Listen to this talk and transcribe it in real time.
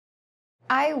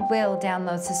I will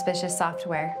download suspicious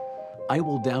software. I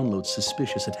will download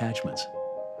suspicious attachments.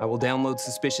 I will download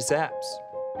suspicious apps.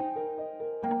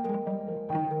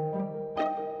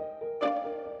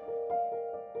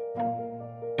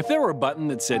 If there were a button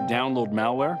that said download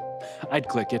malware, I'd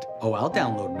click it. Oh, I'll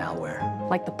download malware.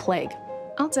 Like the plague.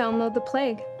 I'll download the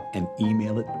plague. And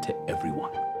email it to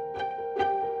everyone.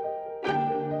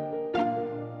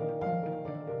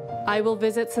 I will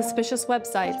visit suspicious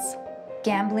websites.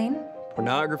 Gambling.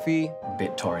 Pornography.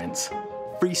 BitTorrents.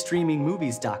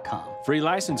 FreeStreamingMovies.com.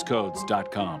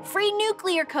 FreeLicenseCodes.com.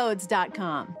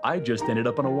 FreeNuclearCodes.com. I just ended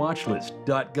up on a watch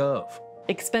list.gov.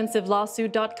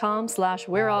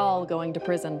 ExpensiveLawsuit.com/we're all going to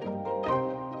prison.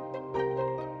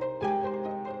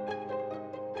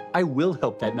 I will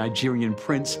help that Nigerian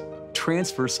prince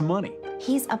transfer some money.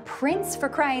 He's a prince for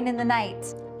crying in the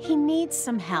night. He needs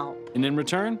some help. And in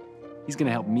return, he's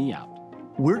gonna help me out.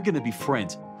 We're gonna be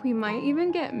friends. We might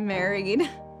even get married.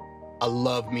 I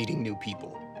love meeting new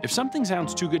people. If something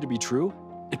sounds too good to be true,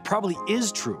 it probably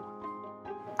is true.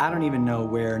 I don't even know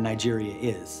where Nigeria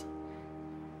is.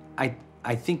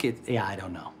 I think yeah, I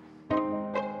don't know.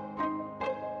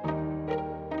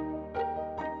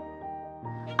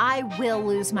 I will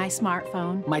lose my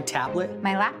smartphone. My tablet?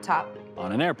 My laptop.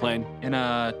 On an airplane. In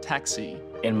a taxi.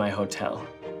 In my hotel.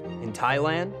 In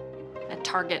Thailand. At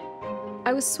Target.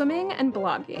 I was swimming and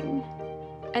blogging.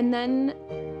 And then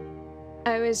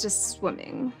I was just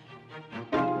swimming.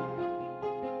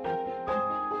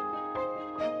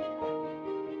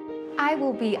 I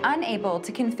will be unable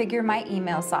to configure my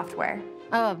email software.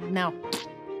 Oh, no.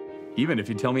 Even if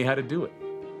you tell me how to do it.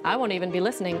 I won't even be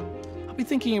listening. I'll be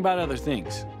thinking about other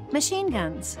things. Machine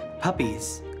guns.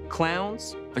 Puppies.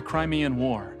 Clowns. The Crimean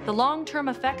War. The long-term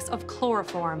effects of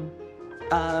chloroform.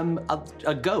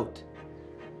 A goat.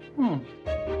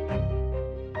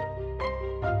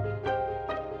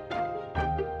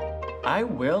 I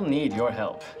will need your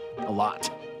help. A lot.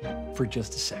 For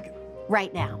just a second.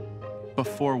 Right now.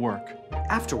 Before work.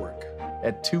 After work.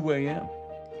 At 2 a.m.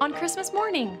 On Christmas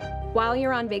morning. While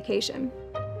you're on vacation.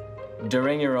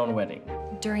 During your own wedding.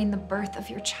 During the birth of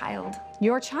your child.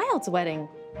 Your child's wedding.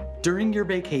 During your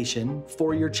vacation,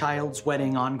 for your child's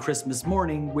wedding on Christmas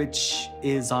morning, which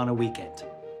is on a weekend.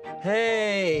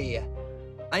 Hey,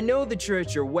 I know that you're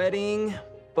at your wedding,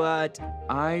 but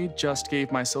I just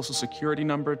gave my social security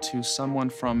number to someone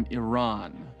from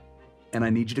Iran. And I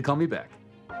need you to call me back.